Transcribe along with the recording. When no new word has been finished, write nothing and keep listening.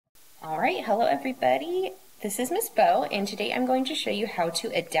All right, hello everybody. This is Miss Bo, and today I'm going to show you how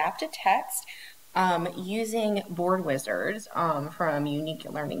to adapt a text using board wizards from Unique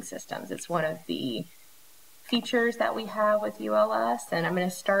Learning Systems. It's one of the features that we have with ULS, and I'm going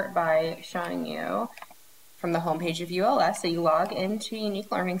to start by showing you from the homepage of ULS. So you log into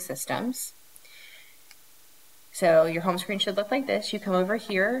Unique Learning Systems. So your home screen should look like this. You come over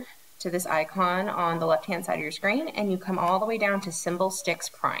here to this icon on the left-hand side of your screen, and you come all the way down to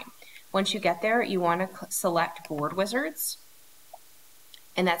SymbolStix Prime. Once you get there, you want to select Board Wizards,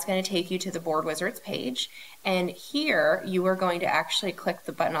 and that's going to take you to the Board Wizards page. And here, you are going to actually click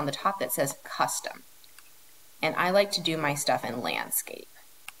the button on the top that says Custom. And I like to do my stuff in landscape.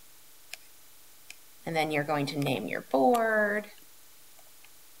 And then you're going to name your board.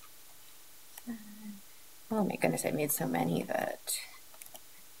 Oh my goodness, I made so many that...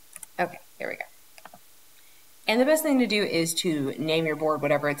 Okay, here we go. And the best thing to do is to name your board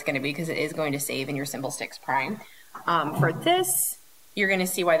whatever it's going to be, because it is going to save in your SymbolStix Prime. For this, you're going to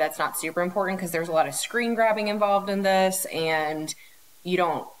see why that's not super important, because there's a lot of screen grabbing involved in this, and you're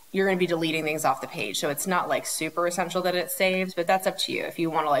going to be deleting things off the page. So it's not like super essential that it saves, but that's up to you. If you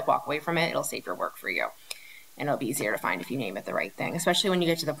want to like walk away from it, it'll save your work for you. And it'll be easier to find if you name it the right thing, especially when you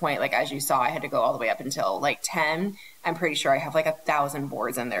get to the point, like as you saw, I had to go all the way up until like 10. I'm pretty sure I have like 1,000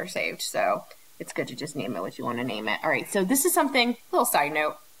 boards in there saved. So it's good to just name it what you want to name it. All right, so this is something, little side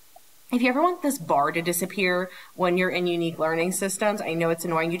note. If you ever want this bar to disappear when you're in Unique Learning Systems, I know it's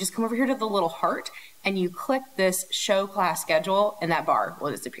annoying, you just come over here to the little heart and you click this Show Class Schedule and that bar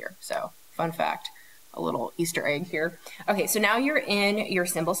will disappear. So fun fact, a little Easter egg here. Okay, so now you're in your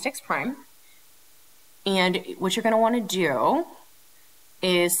SymbolStix Prime. And what you're going to want to do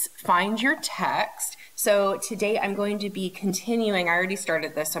is find your text. So today I'm going to be continuing, I already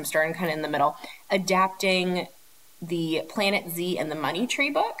started this, so I'm starting kind of in the middle, adapting the Planet Z and the Money Tree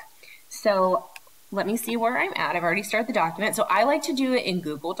book. So let me see where I'm at. I've already started the document. So I like to do it in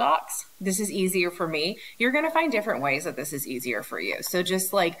Google Docs. This is easier for me. You're going to find different ways that this is easier for you. So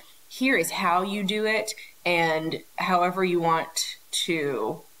just like, here is how you do it, and however you want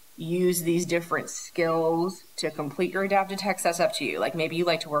to use these different skills to complete your adapted text, that's up to you. Like maybe you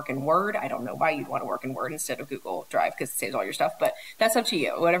like to work in Word. I don't know why you'd want to work in Word instead of Google Drive because it saves all your stuff, but that's up to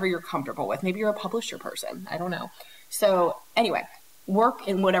you, whatever you're comfortable with. Maybe you're a publisher person. I don't know. So anyway, work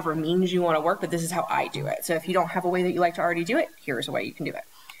in whatever means you want to work, but this is how I do it. So if you don't have a way that you like to already do it, here's a way you can do it.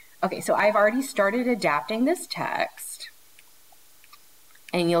 Okay, so I've already started adapting this text.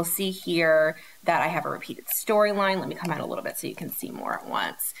 And you'll see here that I have a repeated storyline. Let me come out a little bit so you can see more at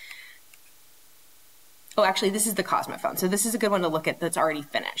once. Oh, actually, this is the Cosmophone. So this is a good one to look at that's already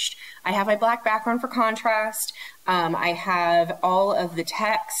finished. I have my black background for contrast. I have all of the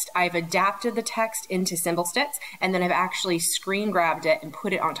text. I've adapted the text into SymbolStix, and then I've actually screen grabbed it and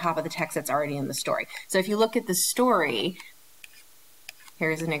put it on top of the text that's already in the story. So if you look at the story,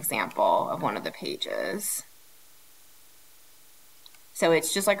 here's an example of one of the pages. So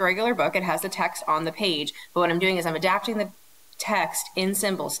it's just like a regular book. It has the text on the page, but what I'm doing is I'm adapting the text in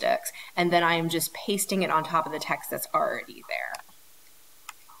SymbolStix, and then I am just pasting it on top of the text that's already there.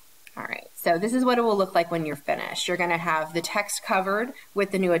 All right, so this is what it will look like when you're finished. You're going to have the text covered with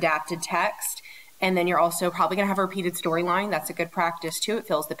the new adapted text, and then you're also probably going to have a repeated storyline. That's a good practice too. It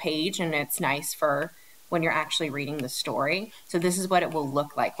fills the page, and it's nice for when you're actually reading the story. So this is what it will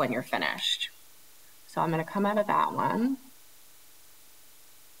look like when you're finished. So I'm going to come out of that one.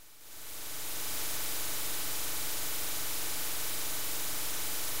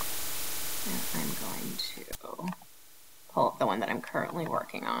 I'm going to pull up the one that I'm currently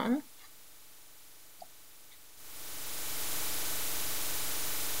working on.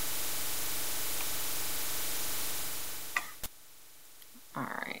 All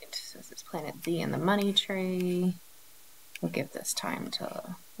right, so this is Planet Z and the Money Tree. We'll give this time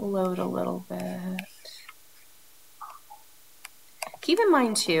to load a little bit. Keep in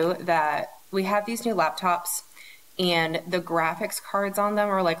mind too that we have these new laptops and the graphics cards on them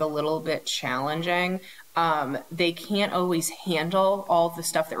are like a little bit challenging. They can't always handle all the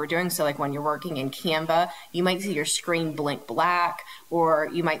stuff that we're doing. So like when you're working in Canva, you might see your screen blink black, or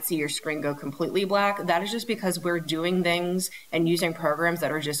you might see your screen go completely black. That is just because we're doing things and using programs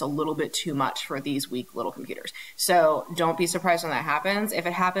that are just a little bit too much for these weak little computers. So don't be surprised when that happens. If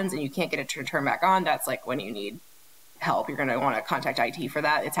it happens and you can't get it to turn back on, that's like when you need help. You're going to want to contact IT for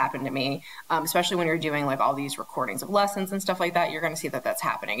that. It's happened to me, especially when you're doing like all these recordings of lessons and stuff like that. You're going to see that that's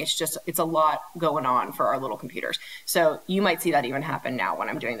happening. It's a lot going on for our little computers. So you might see that even happen now when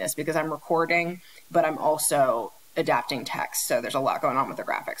I'm doing this, because I'm recording, but I'm also adapting text. So there's a lot going on with the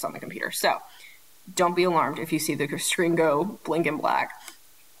graphics on the computer. So don't be alarmed if you see the screen go blink in black.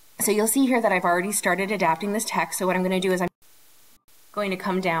 So you'll see here that I've already started adapting this text. So what I'm going to do is I'm going to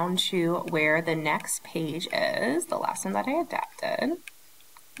come down to where the next page is, the last one that I adapted.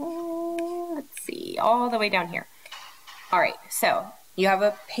 Let's see, all the way down here. All right, so you have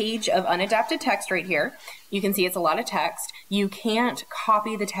a page of unadapted text right here. You can see it's a lot of text. You can't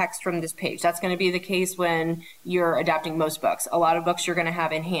copy the text from this page. That's going to be the case when you're adapting most books. A lot of books you're going to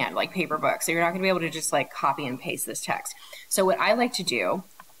have in hand, like paper books. So you're not going to be able to just like copy and paste this text. So what I like to do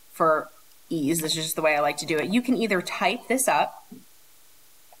for ease, this is just the way I like to do it, you can either type this up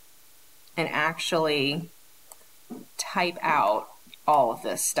and actually type out all of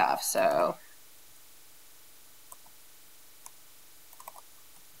this stuff. So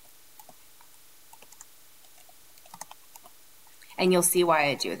and you'll see why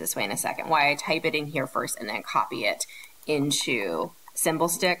I do it this way in a second, why I type it in here first and then copy it into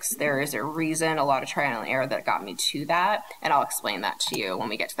SymbolStix. There is a reason, a lot of trial and error that got me to that, and I'll explain that to you when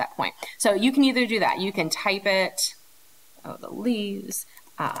we get to that point. So you can either do that, you can type it, oh, the leaves,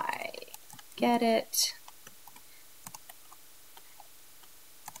 I get it.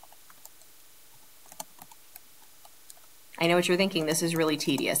 I know what you're thinking, this is really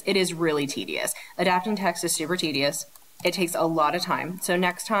tedious. It is really tedious. Adapting text is super tedious. It takes a lot of time. So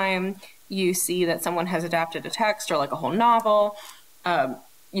next time you see that someone has adapted a text or like a whole novel,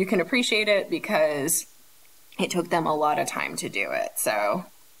 you can appreciate it because it took them a lot of time to do it. So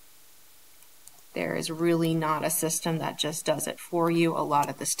there is really not a system that just does it for you. A lot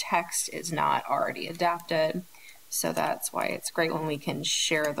of this text is not already adapted. So that's why it's great when we can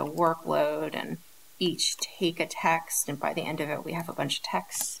share the workload and each take a text, and by the end of it we have a bunch of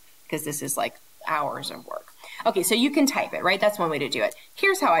texts, because this is like hours of work. Okay, so you can type it, right? That's one way to do it.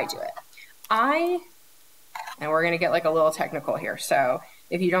 Here's how I do it. And we're gonna get like a little technical here. So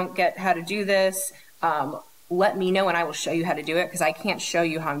if you don't get how to do this, let me know and I will show you how to do it, because I can't show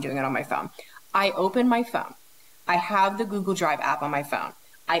you how I'm doing it on my phone. I open my phone. I have the Google Drive app on my phone.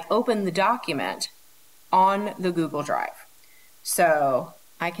 I open the document on the Google Drive. So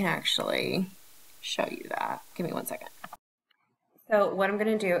I can actually show you that. Give me one second. So what I'm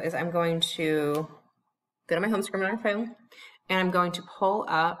going to do is I'm going to go to my home screen on my phone and I'm going to pull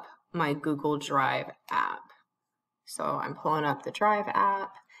up my Google Drive app. So I'm pulling up the Drive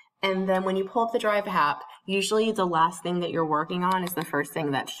app, and then when you pull up the Drive app, usually the last thing that you're working on is the first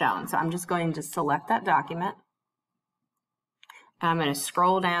thing that's shown. So I'm just going to select that document and I'm going to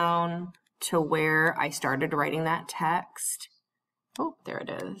scroll down to where I started writing that text. Oh, there it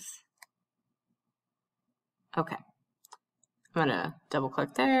is. Okay, I'm gonna double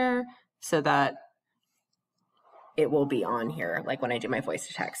click there so that it will be on here, like when I do my voice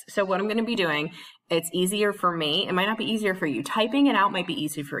to text. So what I'm gonna be doing, it's easier for me. It might not be easier for you. Typing it out might be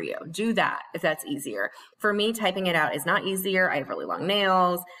easy for you. Do that if that's easier. For me, typing it out is not easier. I have really long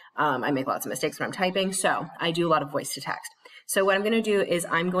nails. I make lots of mistakes when I'm typing, so I do a lot of voice to text. So what I'm gonna do is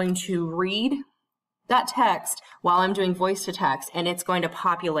I'm going to read that text while I'm doing voice to text, and it's going to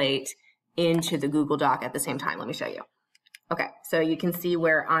populate into the Google Doc at the same time. Let me show you. Okay, so you can see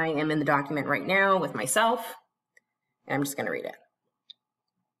where I am in the document right now with myself, and I'm just going to read it.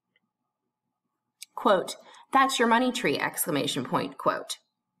 Quote, "That's your money tree, exclamation point, quote.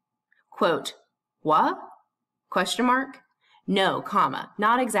 Quote, what? Question mark? No, comma,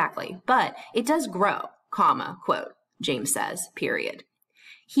 not exactly, but it does grow, comma, quote, James says, period.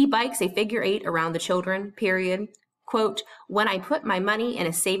 He bikes a figure 8 around the children, period. Quote, when I put my money in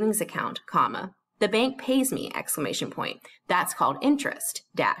a savings account, comma, the bank pays me, exclamation point. That's called interest,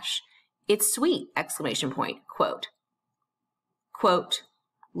 dash. It's sweet, exclamation point, quote. Quote,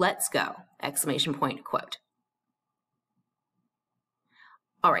 let's go, exclamation point, quote.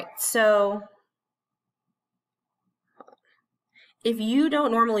 All right, so if you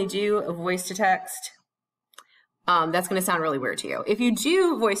don't normally do a voice to text, that's going to sound really weird to you. If you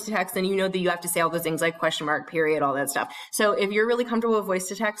do voice to text, then you know that you have to say all those things like question mark, period, all that stuff. So if you're really comfortable with voice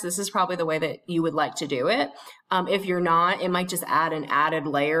to text, this is probably the way that you would like to do it. If you're not, it might just add an added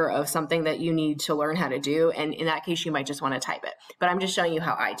layer of something that you need to learn how to do. And in that case, you might just want to type it. But I'm just showing you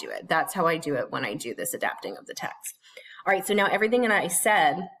how I do it. That's how I do it when I do this adapting of the text. All right, so now everything that I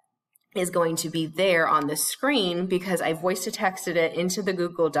said is going to be there on the screen because I voice to texted it into the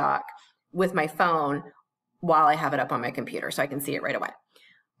Google Doc with my phone while I have it up on my computer so I can see it right away.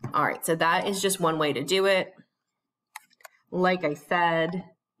 All right, so that is just one way to do it. Like I said,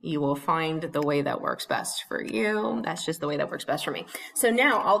 you will find the way that works best for you. That's just the way that works best for me. So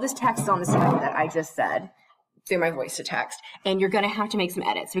now all this text is on the screen that I just said through my voice to text, and you're gonna have to make some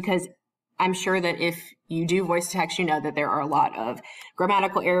edits because I'm sure that if you do voice to text, you know that there are a lot of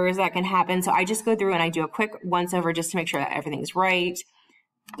grammatical errors that can happen. So I just go through and I do a quick once over just to make sure that everything's right.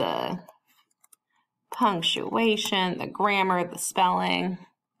 the punctuation, the grammar, the spelling.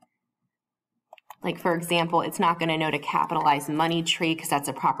 Like, for example, it's not going to know to capitalize money tree because that's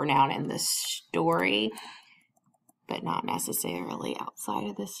a proper noun in the story, but not necessarily outside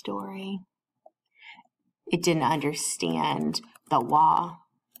of the story. It didn't understand the law.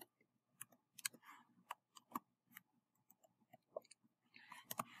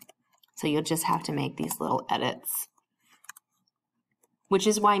 So you'll just have to make these little edits, which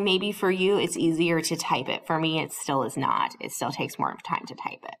is why maybe for you it's easier to type it. For me, it still is not. It still takes more time to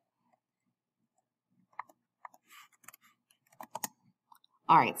type it.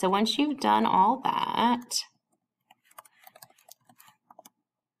 All right, so once you've done all that,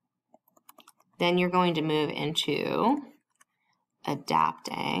 then you're going to move into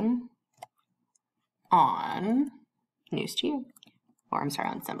adapting on News to You, or I'm sorry,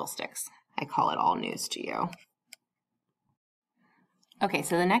 on SymbolStix. I call it all News to You. Okay,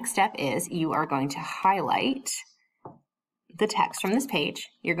 so the next step is you are going to highlight the text from this page.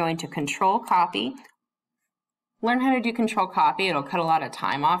 You're going to control copy. Learn how to do control copy. It'll cut a lot of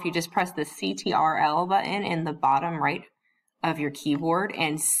time off. You just press the CTRL button in the bottom right of your keyboard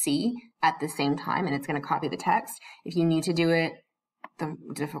and C at the same time, and it's going to copy the text. If you need to do it the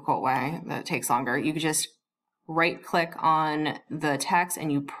difficult way that takes longer, you can just right click on the text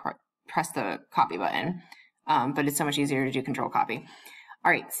and you press the copy button. But it's so much easier to do control copy.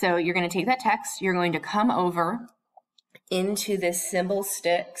 All right, so you're going to take that text. You're going to come over into this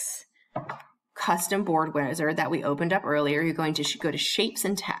SymbolStix custom board wizard that we opened up earlier. You're going to go to Shapes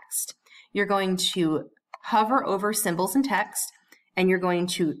and Text. You're going to hover over Symbols and Text, and you're going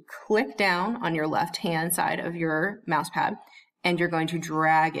to click down on your left-hand side of your mouse pad, and you're going to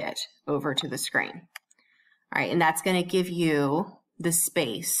drag it over to the screen. All right, and that's going to give you the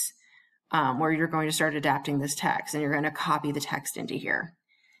space where you're going to start adapting this text, and you're going to copy the text into here.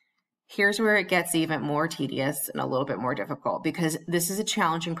 Here's where it gets even more tedious and a little bit more difficult, because this is a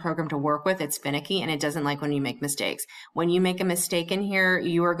challenging program to work with. It's finicky and it doesn't like when you make mistakes. When you make a mistake in here,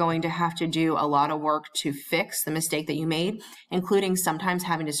 you are going to have to do a lot of work to fix the mistake that you made, including sometimes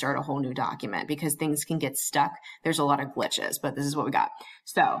having to start a whole new document because things can get stuck. There's a lot of glitches, but this is what we got.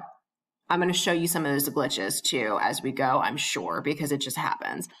 So I'm going to show you some of those glitches too as we go, I'm sure, because it just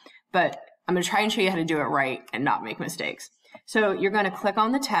happens. But I'm going to try and show you how to do it right and not make mistakes. So you're going to click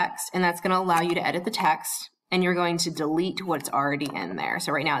on the text, and that's going to allow you to edit the text, and you're going to delete what's already in there.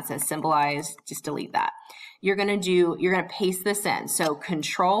 So right now it says symbolize, just delete that. You're going to paste this in. So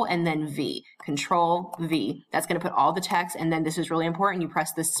Control and then V, Control V. That's going to put all the text, and then this is really important, you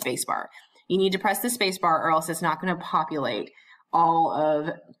press the space bar. You need to press the space bar or else it's not going to populate all of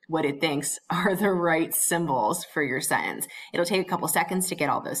what it thinks are the right symbols for your sentence. It'll take a couple seconds to get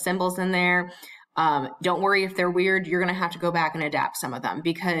all those symbols in there. Don't worry if they're weird. You're going to have to go back and adapt some of them,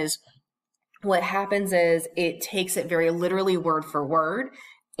 because what happens is it takes it very literally word for word,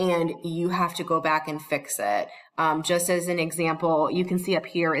 and you have to go back and fix it. Just as an example, you can see up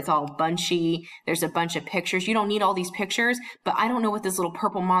here, it's all bunchy. There's a bunch of pictures. You don't need all these pictures, but I don't know what this little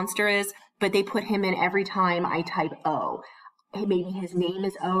purple monster is, but they put him in every time I type O. Maybe his name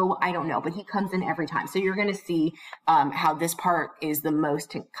is O, I don't know, but he comes in every time. So you're going to see how this part is the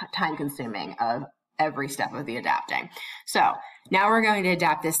most time consuming of every step of the adapting. So now we're going to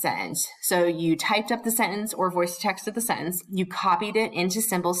adapt this sentence. So you typed up the sentence or voice texted the sentence, you copied it into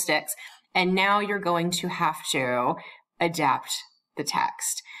SymbolStix, and now you're going to have to adapt the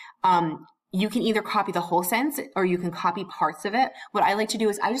text. You can either copy the whole sentence or you can copy parts of it. What I like to do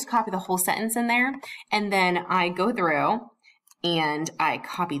is I just copy the whole sentence in there, and then I go through and I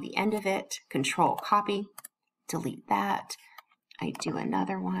copy the end of it, Control copy, delete that. I do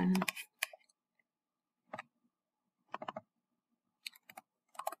another one.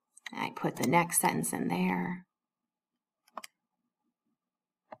 I put the next sentence in there.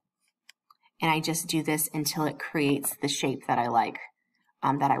 And I just do this until it creates the shape that I like,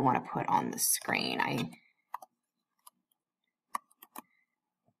 that I want to put on the screen. I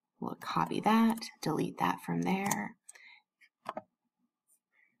will copy that, delete that from there.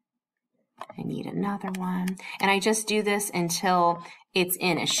 I need another one. And I just do this until it's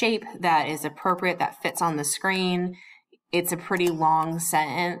in a shape that is appropriate, that fits on the screen. It's a pretty long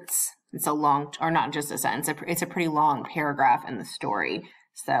sentence. It's a long, or not just a sentence, it's a pretty long paragraph in the story.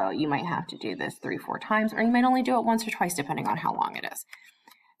 So you might have to do this 3 or 4 times, or you might only do it once or twice depending on how long it is.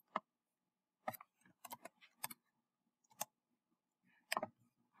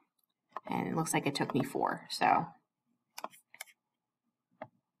 And it looks like it took me 4, so.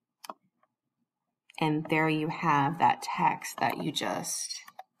 And there you have that text that you just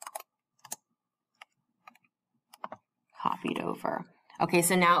copied over. Okay,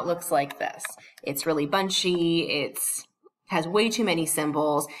 so now it looks like this. It's really bunchy. Has way too many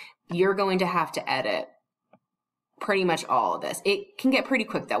symbols. You're going to have to edit pretty much all of this. It can get pretty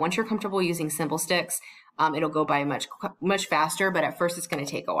quick though. Once you're comfortable using SymbolStix, it'll go by much faster, but at first it's going to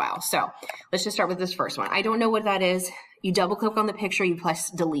take a while. So let's just start with this first one. I don't know what that is. You double click on the picture, you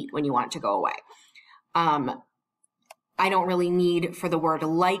press delete when you want it to go away. I don't really need for the word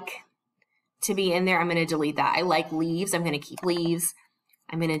like to be in there. I'm going to delete that. I like leaves. I'm going to keep leaves.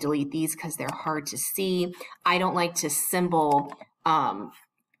 I'm going to delete these because they're hard to see. I don't like to symbol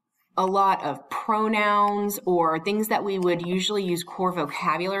a lot of pronouns or things that we would usually use core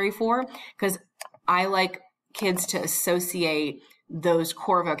vocabulary for, because I like kids to associate those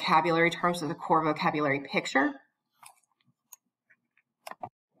core vocabulary terms with a core vocabulary picture.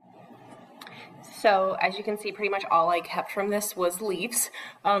 So as you can see, pretty much all I kept from this was leaves.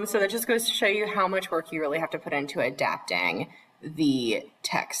 So that just goes to show you how much work you really have to put into adapting the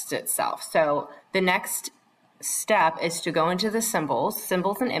text itself. So the next step is to go into the symbols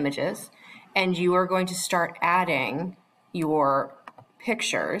and images, and you are going to start adding your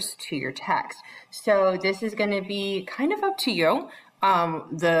pictures to your text. So this is going to be kind of up to you.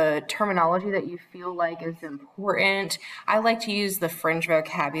 The terminology that you feel like is important. I like to use the fringe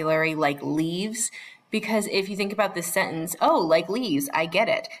vocabulary like leaves, because if you think about this sentence, oh, like leaves, I get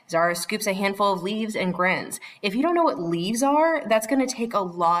it. Zara scoops a handful of leaves and grins. If you don't know what leaves are, that's going to take a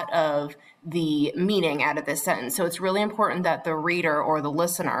lot of the meaning out of this sentence. So it's really important that the reader or the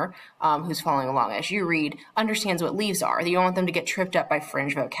listener who's following along as you read understands what leaves are. You don't want them to get tripped up by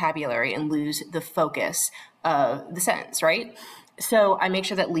fringe vocabulary and lose the focus of the sentence, right? So I make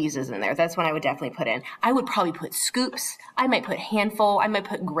sure that leaves is in there. That's one I would definitely put in. I would probably put scoops. I might put handful. I might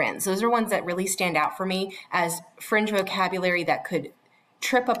put grins. Those are ones that really stand out for me as fringe vocabulary that could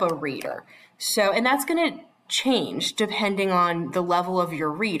trip up a reader. So, and that's going to change depending on the level of your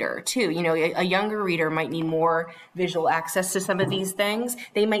reader too. You know, a younger reader might need more visual access to some of these things.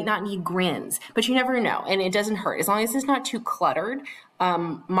 They might not need grins, but you never know. And it doesn't hurt as long as it's not too cluttered.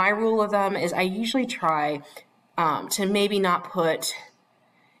 My rule of thumb is I usually try to maybe not put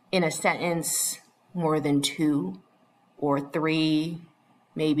in a sentence more than 2 or 3,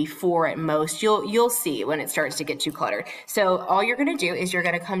 maybe 4 at most. You'll see when it starts to get too cluttered. So all you're going to do is you're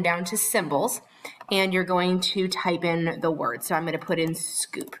going to come down to symbols and you're going to type in the word. So I'm going to put in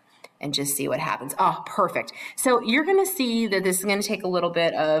scoop and just see what happens. Oh, perfect. So you're going to see that this is going to take a little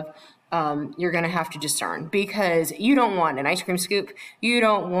bit of you're going to have to discern, because you don't want an ice cream scoop. You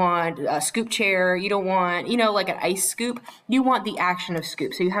don't want a scoop chair. You don't want, you know, like an ice scoop. You want the action of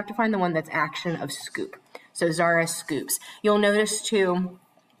scoop. So you have to find the one that's action of scoop. So Zara scoops. You'll notice too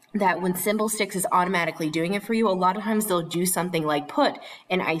that when SymbolStix is automatically doing it for you, a lot of times they'll do something like put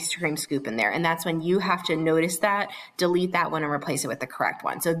an ice cream scoop in there. And that's when you have to notice that, delete that one, and replace it with the correct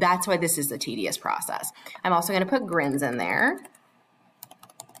one. So that's why this is a tedious process. I'm also going to put grins in there.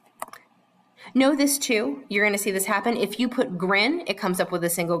 Know this too, you're going to see this happen. If you put grin, it comes up with a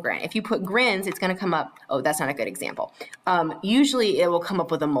single grin. If you put grins, it's going to come up, oh, that's not a good example. Usually it will come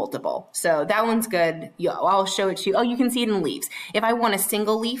up with a multiple. So that one's good. I'll show it to you. Oh, you can see it in leaves. If I want a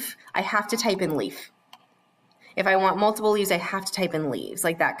single leaf, I have to type in leaf. If I want multiple leaves, I have to type in leaves,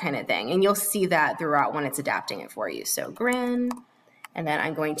 like that kind of thing. And you'll see that throughout when it's adapting it for you. So grin, and then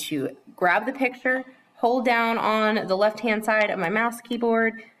I'm going to grab the picture, hold down on the left-hand side of my mouse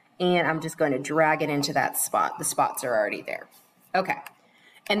keyboard, and I'm just going to drag it into that spot. The spots are already there. Okay,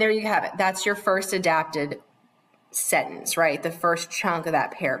 and there you have it. That's your first adapted sentence, right? The first chunk of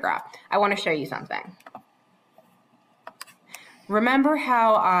that paragraph. I want to show you something. Remember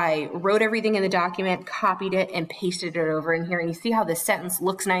how I wrote everything in the document, copied it, and pasted it over in here, and you see how this sentence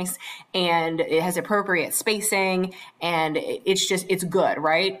looks nice, and it has appropriate spacing, and it's good,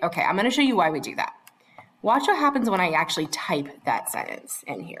 right? Okay, I'm going to show you why we do that. Watch what happens when I actually type that sentence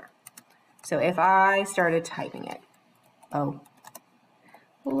in here. So if I started typing it, oh,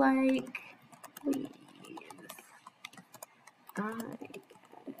 like leaves, I get it.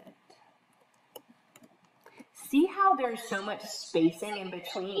 See how there's so much spacing in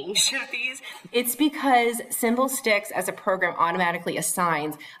between each of these? It's because SymbolStix as a program automatically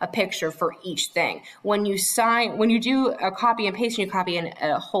assigns a picture for each thing. When you do a copy and paste and you copy in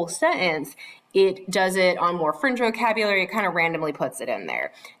a whole sentence, it does it on more fringe vocabulary. It kind of randomly puts it in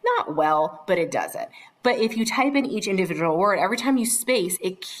there. Not well, but it does it. But if you type in each individual word, every time you space,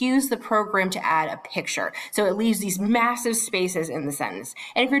 it cues the program to add a picture. So it leaves these massive spaces in the sentence.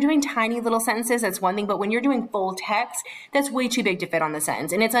 And if you're doing tiny little sentences, that's one thing. But when you're doing full text, that's way too big to fit on the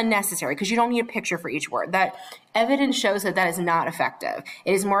sentence. And it's unnecessary because you don't need a picture for each word. That evidence shows that that is not effective.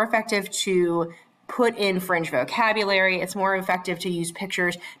 It is more effective to put in fringe vocabulary. It's more effective to use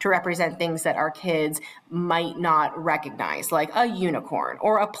pictures to represent things that our kids might not recognize, like a unicorn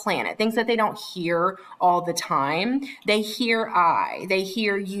or a planet, things that they don't hear all the time. They hear I, they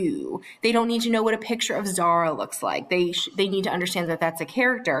hear you. They don't need to know what a picture of Zara looks like. They need to understand that that's a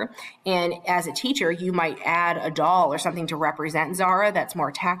character. And as a teacher, you might add a doll or something to represent Zara that's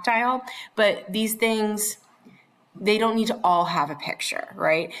more tactile. But these things, they don't need to all have a picture,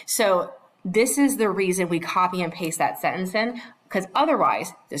 right? So this is the reason we copy and paste that sentence in, because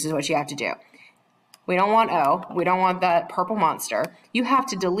otherwise, this is what you have to do. We don't want O. We don't want that purple monster. You have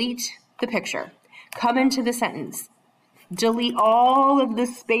to delete the picture. Come into the sentence. Delete all of the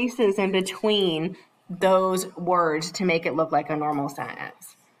spaces in between those words to make it look like a normal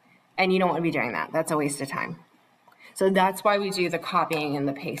sentence. And you don't want to be doing that. That's a waste of time. So that's why we do the copying and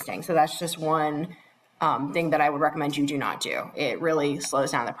the pasting. So that's just one thing that I would recommend you do not do. It really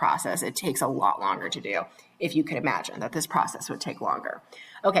slows down the process. It takes a lot longer to do, if you could imagine that this process would take longer.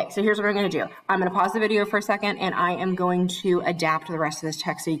 Okay, so here's what I'm going to do. I'm going to pause the video for a second, and I am going to adapt the rest of this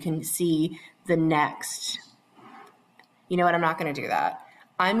text so you can see the next. You know what? I'm not going to do that.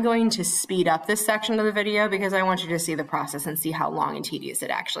 I'm going to speed up this section of the video because I want you to see the process and see how long and tedious it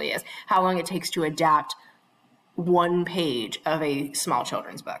actually is, how long it takes to adapt one page of a small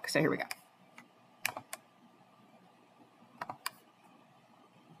children's book. So here we go.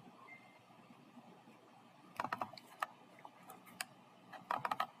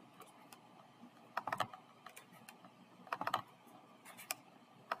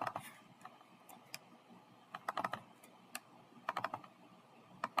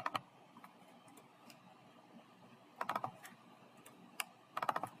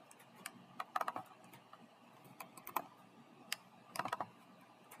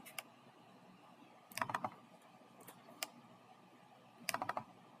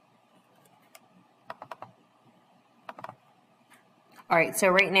 All right, so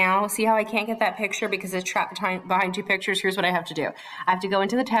right now, see how I can't get that picture because it's trapped behind two pictures? Here's what I have to do. I have to go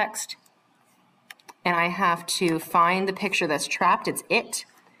into the text, and I have to find the picture that's trapped. It's it.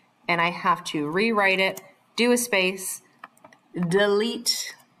 And I have to rewrite it, do a space,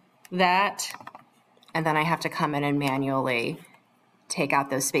 delete that, and then I have to come in and manually take out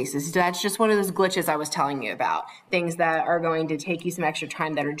those spaces. That's just one of those glitches I was telling you about. Things that are going to take you some extra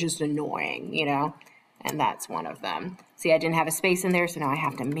time that are just annoying, you know? And that's one of them. See, I didn't have a space in there, so now I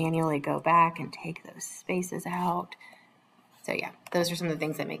have to manually go back and take those spaces out. So yeah, those are some of the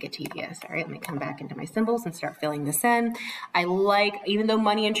things that make it tedious. All right, let me come back into my symbols and start filling this in. I like, even though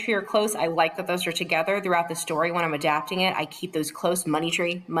money and tree are close, I like that those are together throughout the story. When I'm adapting it, I keep those close, money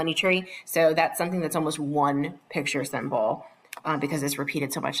tree. So that's something that's almost one picture symbol because it's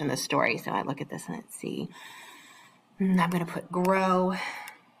repeated so much in the story. So I look at this and let's see. I'm gonna put grow.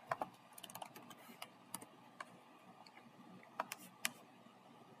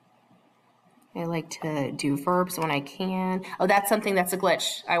 I like to do verbs when I can. Oh, that's something that's a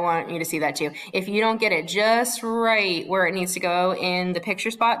glitch. I want you to see that too. If you don't get it just right where it needs to go in the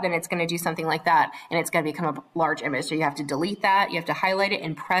picture spot, then it's going to do something like that, and it's going to become a large image. So you have to delete that. You have to highlight it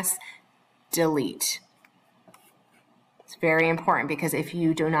and press delete. It's very important because if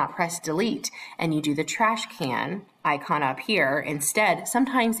you do not press delete and you do the trash can icon up here instead,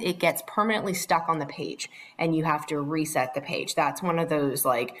 sometimes it gets permanently stuck on the page and you have to reset the page. That's one of those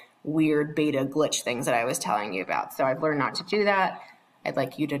like weird beta glitch things that I was telling you about. So I've learned not to do that. I'd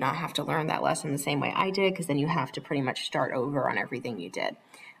like you to not have to learn that lesson the same way I did, because then you have to pretty much start over on everything you did.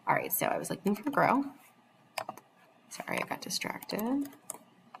 All right, so I was looking for grow. Sorry, I got distracted.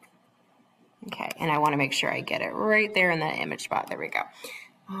 Okay, and I want to make sure I get it right there in that image spot. There we go.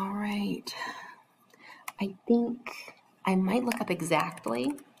 All right. I think I might look up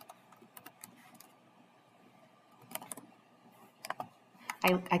exactly.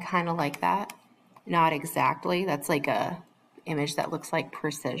 I kind of like that. Not exactly. That's like a image that looks like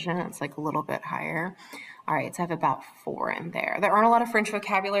precision. It's like a little bit higher. All right, so I have about 4 in there. There aren't a lot of French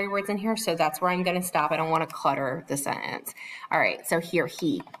vocabulary words in here, so that's where I'm going to stop. I don't want to clutter the sentence. All right, so here,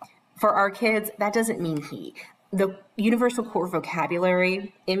 he. For our kids, that doesn't mean he. The universal core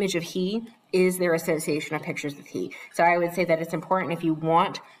vocabulary image of he is their association of pictures with he. So I would say that it's important if you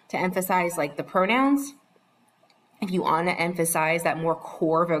want to emphasize like the pronouns, if you want to emphasize that more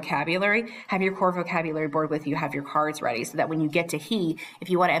core vocabulary, have your core vocabulary board with you, have your cards ready so that when you get to he, if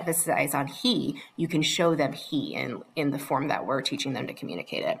you want to emphasize on he, you can show them he in the form that we're teaching them to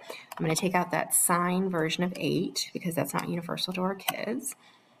communicate it. I'm going to take out that sign version of 8 because that's not universal to our kids.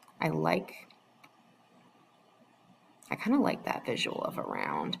 I kind of like that visual of a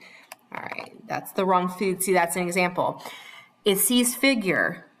round. All right, that's the wrong food. See, that's an example. It sees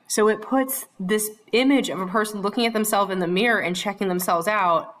figure. So it puts this image of a person looking at themselves in the mirror and checking themselves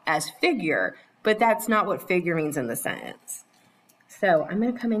out as figure, but that's not what figure means in the sentence. So I'm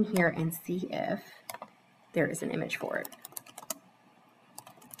going to come in here and see if there is an image for it.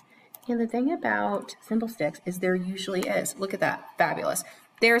 And the thing about SymbolStix is there usually is. Look at that. Fabulous.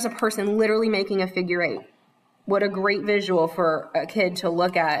 There's a person literally making a figure 8. What a great visual for a kid to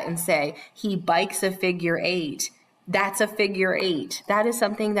look at and say, he bikes a figure 8. That's a figure 8. That is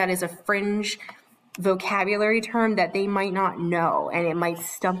something that is a fringe vocabulary term that they might not know, and it might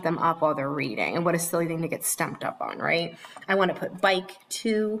stump them up while they're reading. And what a silly thing to get stumped up on, right? I want to put bike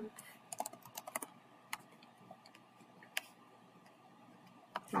 2.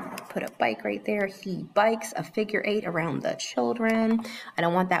 Put a bike right there. He bikes a figure 8 around the children. I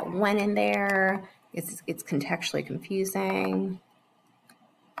don't want that when in there. It's contextually confusing.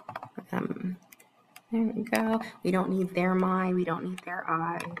 There we go. We don't need their my. We don't need their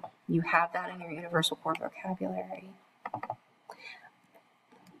I. You have that in your universal core vocabulary.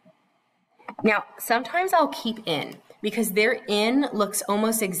 Now, sometimes I'll keep in because their in looks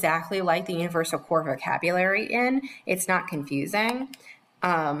almost exactly like the universal core vocabulary in. It's not confusing.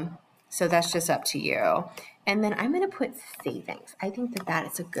 So that's just up to you. And then I'm going to put savings. I think that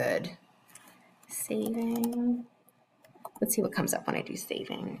is a good saving. Let's see what comes up when I do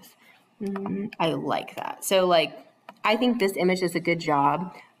savings. I like that. So like, I think this image is a good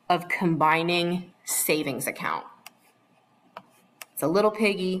job of combining savings account. It's a little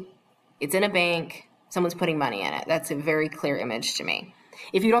piggy. It's in a bank. Someone's putting money in it. That's a very clear image to me.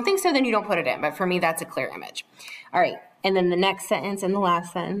 If you don't think so, then you don't put it in. But for me, that's a clear image. All right. And then the next sentence and the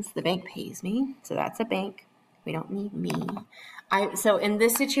last sentence, the bank pays me. So that's a bank. We don't need me. So in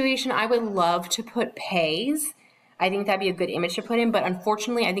this situation, I would love to put pays. I think that'd be a good image to put in, but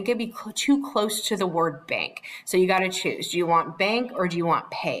unfortunately, I think it'd be too close to the word bank. So you got to choose. Do you want bank or do you want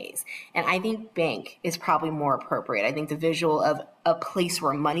pays? And I think bank is probably more appropriate. I think the visual of a place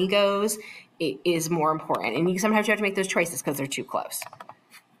where money goes is more important. And sometimes you have to make those choices because they're too close.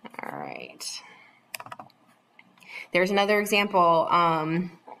 All right. There's another example.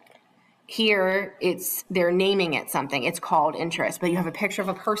 Here, they're naming it something. It's called interest, but you have a picture of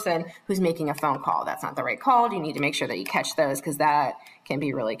a person who's making a phone call. That's not the right call. You need to make sure that you catch those because that can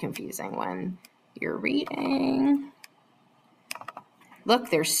be really confusing when you're reading. Look,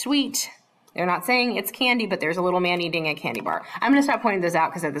 they're sweet. They're not saying it's candy, but there's a little man eating a candy bar. I'm going to stop pointing this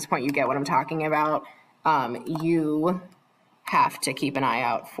out because at this point you get what I'm talking about. You have to keep an eye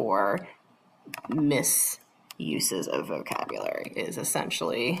out for misuses of vocabulary is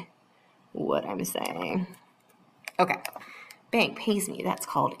essentially what I'm saying. Okay, bank pays me. That's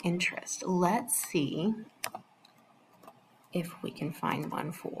called interest. Let's see if we can find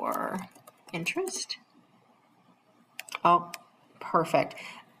one for interest. Oh, perfect.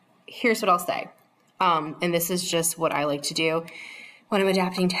 Here's what I'll say. And this is just what I like to do when I'm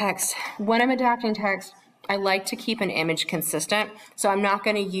adapting text. When I'm adapting text, I like to keep an image consistent. So I'm not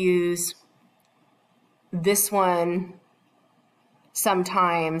going to use this one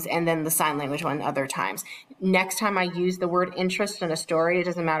sometimes and then the sign language one other times. Next time I use the word interest in a story, it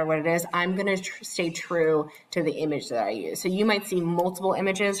doesn't matter what it is, I'm going to stay true to the image that I use. So you might see multiple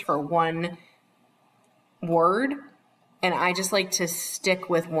images for one word, and I just like to stick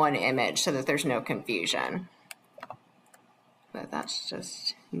with one image so that there's no confusion. But that's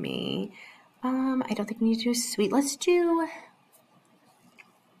just me. I don't think we need to do sweet. Let's do,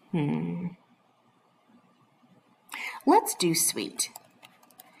 let's do sweet.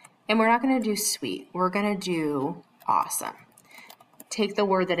 And we're not going to do sweet. We're going to do awesome. Take the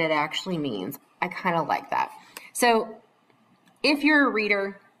word that it actually means. I kind of like that. So if you're a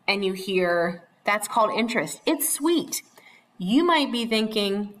reader and you hear that's called interest, it's sweet. You might be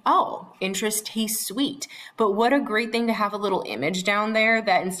thinking, oh, interest tastes sweet. But what a great thing to have a little image down there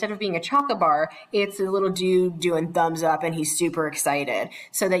that instead of being a chocolate bar, it's a little dude doing thumbs up and he's super excited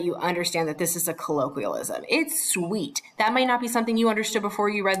so that you understand that this is a colloquialism. It's sweet. That might not be something you understood before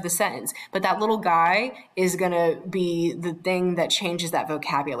you read the sentence, but that little guy is going to be the thing that changes that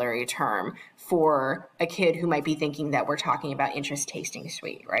vocabulary term for a kid who might be thinking that we're talking about interest tasting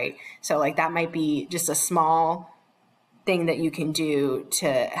sweet, right? So like that might be just a small thing that you can do to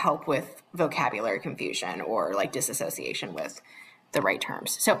help with vocabulary confusion or like disassociation with the right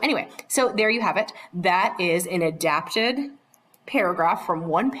terms. So anyway, so there you have it. That is an adapted paragraph from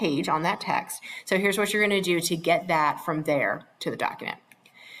one page on that text. So here's what you're going to do to get that from there to the document.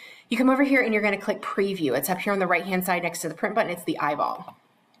 You come over here and you're going to click preview. It's up here on the right hand side next to the print button. It's the eyeball.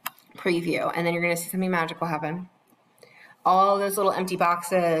 Preview. And then you're going to see something magical happen. All those little empty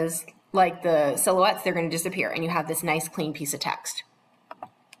boxes, like the silhouettes, they're going to disappear and you have this nice clean piece of text.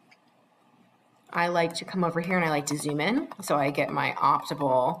 I like to come over here and I like to zoom in so I get my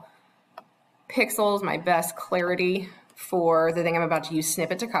optimal pixels, my best clarity for the thing I'm about to use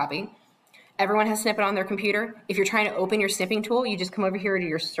Snippet to copy. Everyone has Snippet on their computer. If you're trying to open your snipping tool, you just come over here to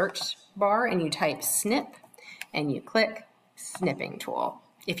your search bar and you type snip and you click snipping tool.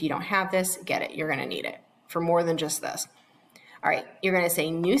 If you don't have this, get it. You're going to need it for more than just this. All right, you're going to say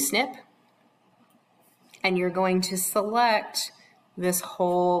new snip and you're going to select this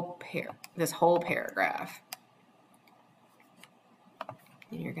whole paragraph.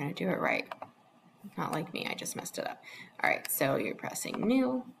 And you're going to do it right. Not like me, I just messed it up. All right, so you're pressing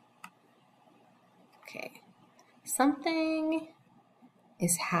new. Okay, something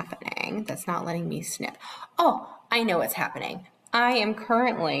is happening that's not letting me snip. Oh, I know what's happening. I am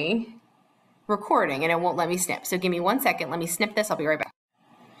currently recording and it won't let me snip. So give me 1 second, let me snip this, I'll be right back.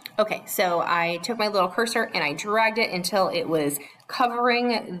 Okay, so I took my little cursor and I dragged it until it was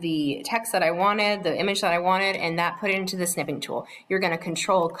covering the text that I wanted, the image that I wanted, and that put it into the snipping tool. You're going to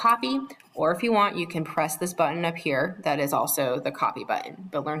control copy, or if you want, you can press this button up here. That is also the copy button,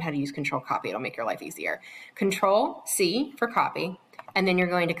 but learn how to use control copy. It'll make your life easier. Control C for copy, and then you're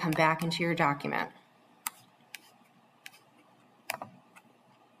going to come back into your document.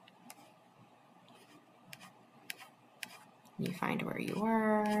 You find where you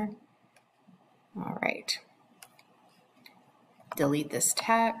were. All right. Delete this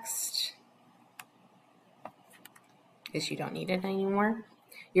text because you don't need it anymore.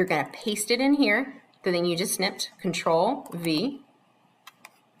 You're going to paste it in here, the thing you just snipped, Control V.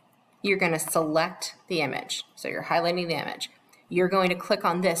 You're going to select the image. So you're highlighting the image. You're going to click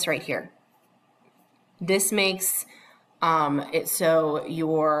on this right here. This makes it so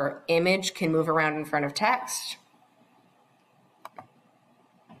your image can move around in front of text.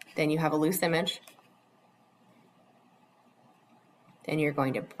 Then you have a loose image. Then you're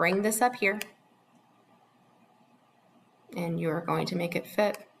going to bring this up here and you're going to make it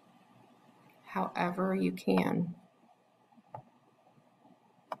fit however you can.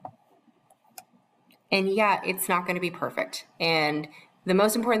 And yeah, it's not going to be perfect. And the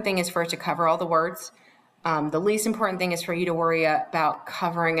most important thing is for it to cover all the words. The least important thing is for you to worry about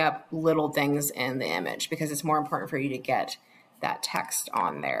covering up little things in the image because it's more important for you to get that text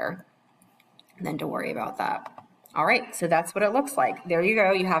on there than to worry about that. All right, so that's what it looks like. There you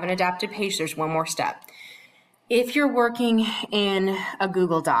go. You have an adapted page. There's one more step. If you're working in a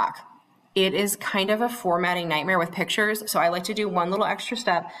Google Doc, it is kind of a formatting nightmare with pictures. So I like to do one little extra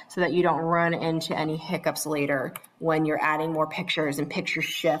step so that you don't run into any hiccups later when you're adding more pictures and pictures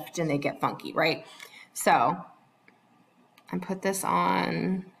shift and they get funky, right? So I put this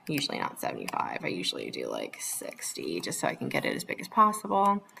on, usually not 75. I usually do like 60 just so I can get it as big as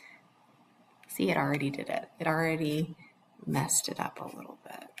possible. See, it already did it. It already messed it up a little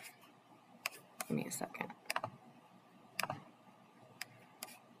bit. Give me a second.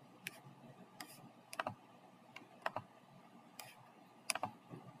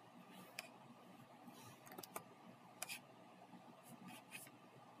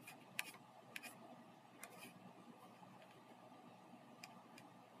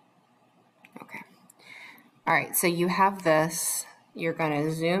 Okay. All right, so you have this. You're going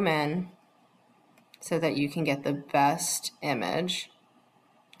to zoom in so that you can get the best image.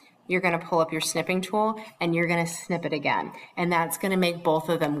 You're going to pull up your snipping tool and you're going to snip it again. And that's going to make both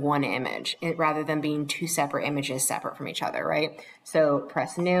of them one image rather than being two separate images separate from each other, right? So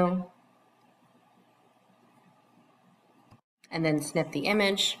press new and then snip the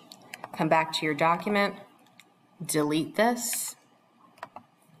image. Come back to your document, delete this,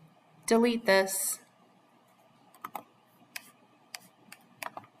 delete this,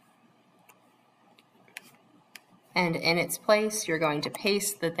 and in its place, you're going to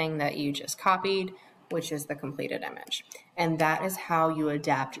paste the thing that you just copied, which is the completed image. And that is how you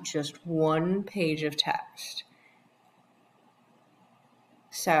adapt just one page of text.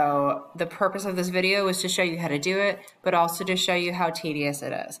 So the purpose of this video is to show you how to do it, but also to show you how tedious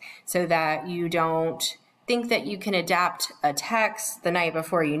it is, so that you don't think that you can adapt a text the night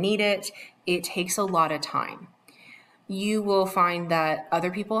before you need it. It takes a lot of time. You will find that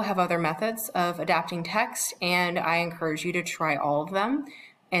other people have other methods of adapting text, and I encourage you to try all of them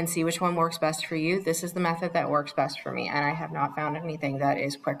and see which one works best for you. This is the method that works best for me, and I have not found anything that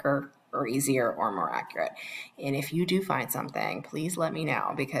is quicker or easier or more accurate. And if you do find something, please let me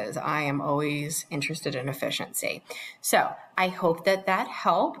know, because I am always interested in efficiency. So I hope that that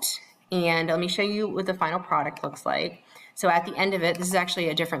helped, and let me show you what the final product looks like. So at the end of it, this is actually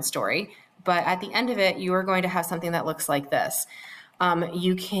a different story, but at the end of it, you are going to have something that looks like this.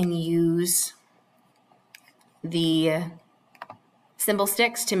 You can use the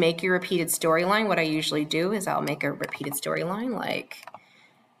SymbolStix to make your repeated storyline. What I usually do is I'll make a repeated storyline like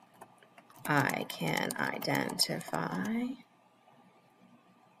I can identify.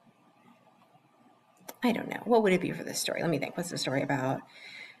 I don't know. What would it be for this story? Let me think. What's the story about?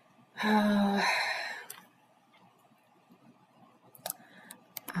 No.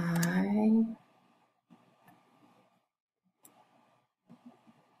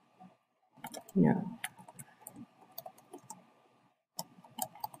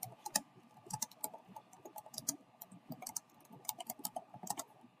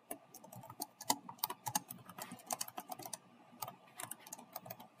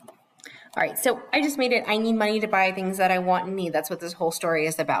 All right, so I just made it, I need money to buy things that I want and need. That's what this whole story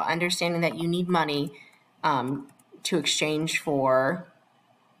is about, understanding that you need money to exchange for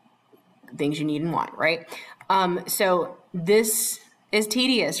things you need and want, right? So this is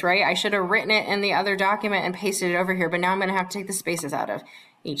tedious, right? I should have written it in the other document and pasted it over here, but now I'm gonna have to take the spaces out of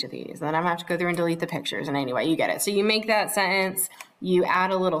each of these. Then I'm gonna have to go through and delete the pictures, and anyway, you get it. So you make that sentence, you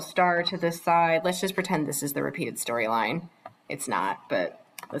add a little star to the side. Let's just pretend this is the repeated storyline. It's not, but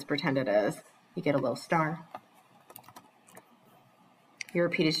let's pretend it is. You get a little star. Your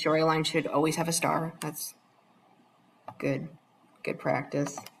repeated storyline should always have a star. That's good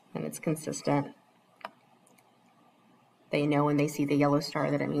practice, and it's consistent. They know when they see the yellow star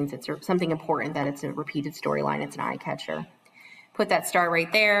that it means it's something important, that it's a repeated storyline, it's an eye catcher. Put that star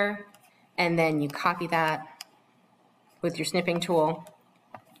right there, and then you copy that with your snipping tool,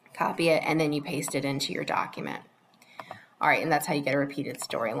 copy it, and then you paste it into your document. All right, and that's how you get a repeated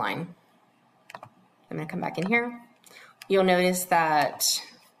storyline. I'm gonna come back in here. You'll notice that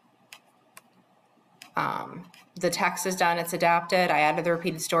the text is done, it's adapted. I added the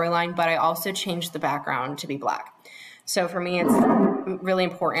repeated storyline, but I also changed the background to be black. So for me, it's really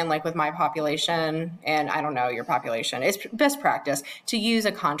important, like with my population, and I don't know your population, it's best practice to use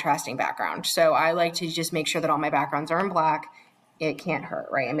a contrasting background. So I like to just make sure that all my backgrounds are in black. It can't hurt,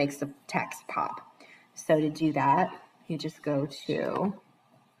 right? It makes the text pop. So to do that, you just go to,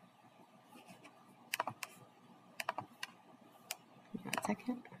 one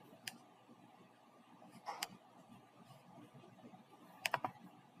second.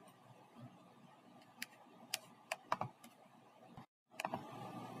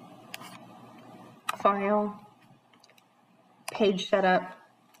 File, page setup,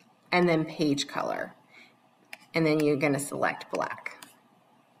 and then page color. And then you're going to select black.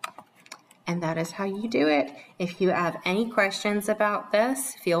 And that is how you do it. If you have any questions about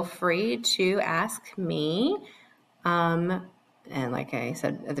this, feel free to ask me. And like I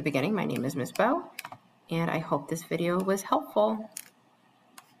said at the beginning, my name is Miss Bo, and I hope this video was helpful.